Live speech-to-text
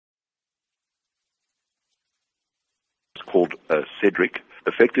called Cedric.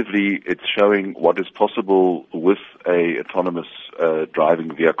 Effectively, it's showing what is possible with a autonomous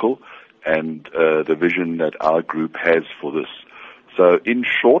driving vehicle and the vision that our group has for this. So in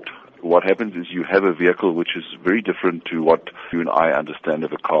short, what happens is you have a vehicle which is very different to what you and I understand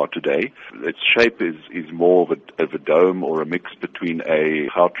of a car today. Its shape is more of a dome or a mix between a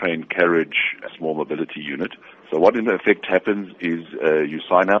powertrain carriage, a small mobility unit. So what in effect happens is you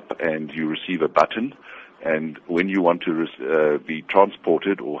sign up and you receive a button, and when you want to be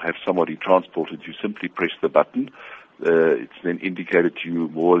transported or have somebody transported, you simply press the button. It's then indicated to you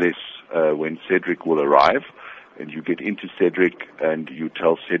more or less when Cedric will arrive. And you get into Cedric and you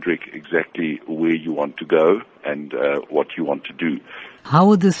tell Cedric exactly where you want to go and what you want to do. How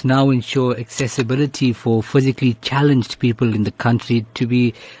will this now ensure accessibility for physically challenged people in the country to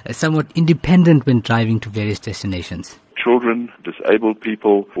be somewhat independent when driving to various destinations? Children, disabled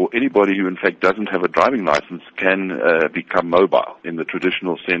people, or anybody who in fact doesn't have a driving license can become mobile. In the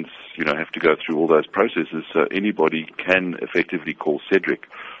traditional sense, have to go through all those processes, so anybody can effectively call Cedric.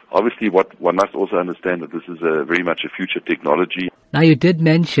 Obviously, what one must also understand that this is very much a future technology. Now, you did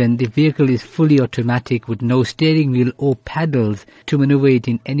mention the vehicle is fully automatic with no steering wheel or paddles to maneuver it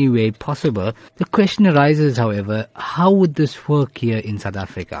in any way possible. The question arises, however, how would this work here in South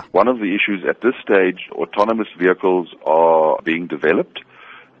Africa? One of the issues at this stage, autonomous vehicles are being developed,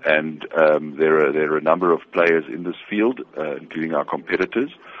 and there are a number of players in this field, including our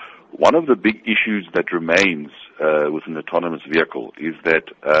competitors. One of the big issues that remains with an autonomous vehicle is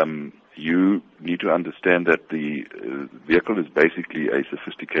that you need to understand that the vehicle is basically a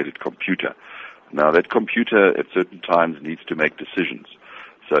sophisticated computer. Now, that computer at certain times needs to make decisions.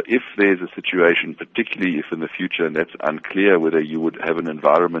 So if there's a situation, particularly if in the future, and that's unclear whether you would have an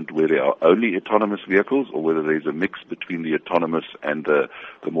environment where there are only autonomous vehicles or whether there's a mix between the autonomous and the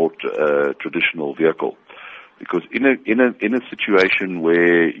more traditional vehicle. Because in a situation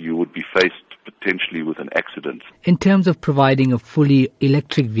where you would be faced potentially with an accident. In terms of providing a fully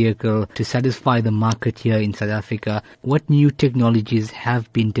electric vehicle to satisfy the market here in South Africa, what new technologies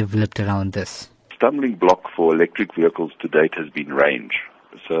have been developed around this? Stumbling block for electric vehicles to date has been range.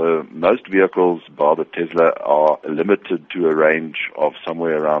 So most vehicles, bar the Tesla, are limited to a range of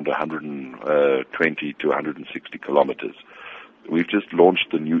somewhere around 120 to 160 kilometers. We've just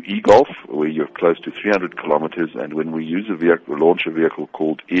launched the new e-Golf, where you're close to 300 kilometers, and when we launch a vehicle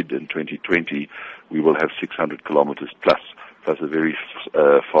called ID in 2020, we will have 600 kilometers plus a very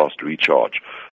fast recharge.